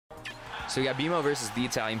So we got Beemo versus the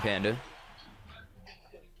Italian Panda.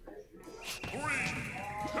 3, 2,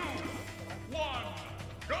 1,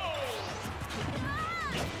 go!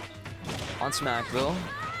 On Smackville.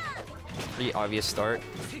 Pretty obvious start.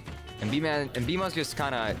 And Beemo's just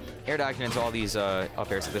kind of air dodging into all these up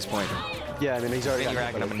airs at this point. Yeah, I mean, he's already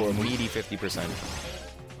racking up a meaty 50%.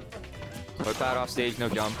 But Cloud off stage, no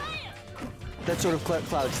jump. That sort of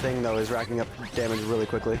Cloud's thing, though, is racking up damage really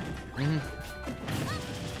quickly.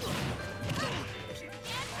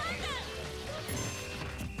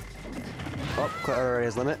 Oh, Cloud already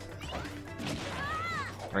has limit.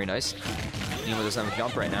 Very nice. Beemo doesn't have a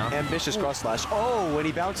jump right now. Ambitious cross slash. Oh, when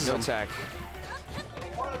he bounces No him. attack.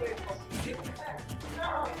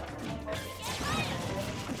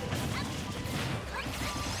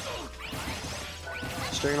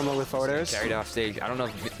 Stringing him with forward airs. Carried off stage. I don't know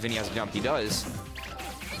if Vinny has a jump. He does.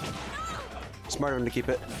 Smart of him to keep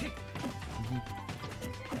it.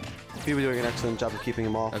 He was doing an excellent job of keeping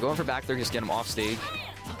him off. Now going for back there, just get him off stage.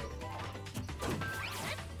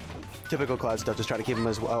 Typical Cloud stuff, just try to keep him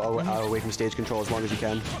as away from stage control as long as you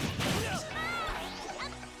can.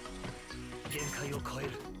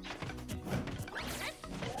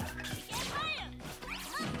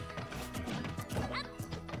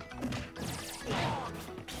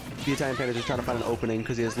 The Italian Panda just trying to find an opening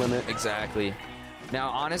because he has limit. Exactly. Now,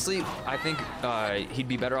 honestly, I think he'd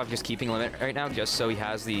be better off just keeping limit right now, just so he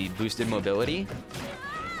has the boosted mobility.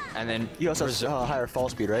 And then He also has higher fall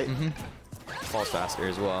speed, right? falls faster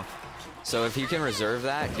as well. So if he can reserve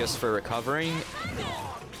that just for recovering,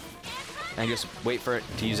 and just wait for it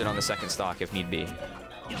to use it on the second stock if need be.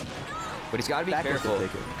 But he's got to be careful,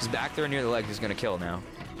 because back there near the leg is going to kill now.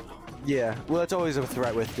 Yeah, well, that's always a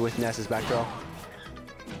threat with Ness's back throw.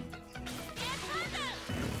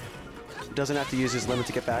 Doesn't have to use his limit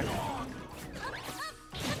to get back.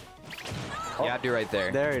 You have to right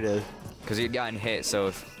there. There it is. Because he had gotten hit, so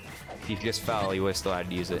if he just fell, he would have still had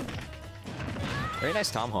to use it. Very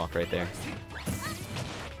nice tomahawk right there.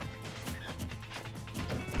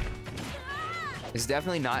 It's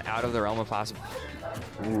definitely not out of the realm of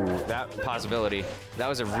possibility. That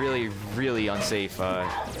was a really, really unsafe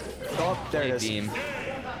There it is. beam.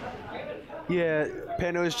 Yeah,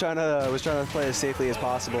 Panda was trying to play as safely as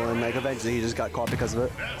possible, and like eventually he just got caught because of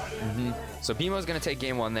it. So Beemo's gonna take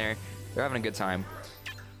game one there. They're having a good time.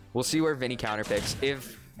 We'll see where Vinny counterpicks.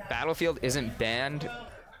 If Battlefield isn't banned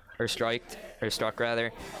or struck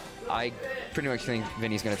rather, I pretty much think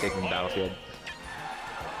Vinny's gonna take him to Battlefield.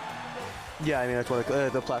 Yeah, I mean that's what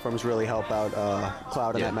the platforms really help out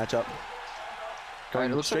Cloud in that matchup. All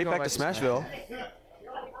right, Straight back to Smashville.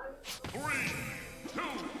 3, 2,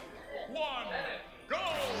 1, go!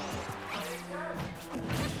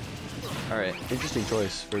 All right. Interesting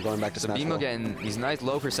choice for going back to So Smashville. Beemo getting these nice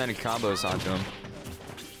low percentage combos onto him.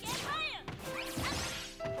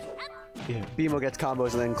 Yeah, Beemo gets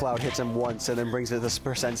combos and then Cloud hits him once and then brings it to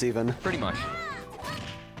percents even. Pretty much.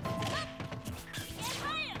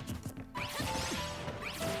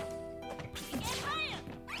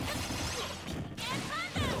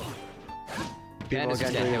 Beemo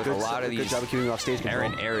again doing hit with a lot of good these job of keeping off stage control.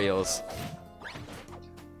 Aaron aerials.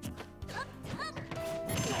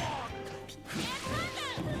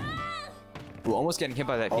 Ooh, almost getting hit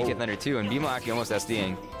by that peak at Thunder too, and Beemo actually almost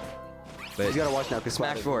SDing. But He's got to watch now because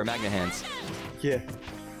Smash 4, Magnet Hands. Yeah.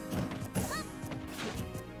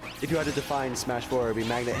 If you had to define Smash 4, it'd be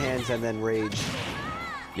Magnet Hands and then Rage.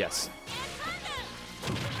 Yes.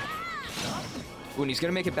 Ooh, and he's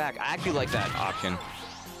gonna make it back. I actually like that option.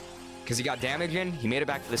 Because he got damage in, he made it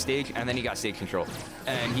back to the stage, and then he got stage control.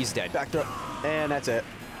 And he's dead. Back throw. And that's it.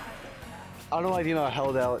 I don't know why Beemo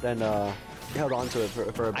held out and held on to it for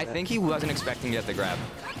a bit. I think he wasn't expecting to get the grab.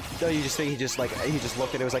 No, you just think he just looked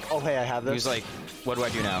at it, was like, oh hey, I have this. He was like, what do I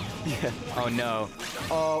do now? Yeah. Oh no.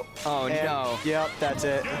 Oh. Oh and, no. Yep, that's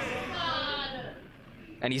it.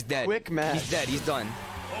 And he's dead. Quick match. He's dead, he's done.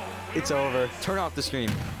 It's over. Turn off the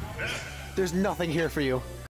stream. There's nothing here for you.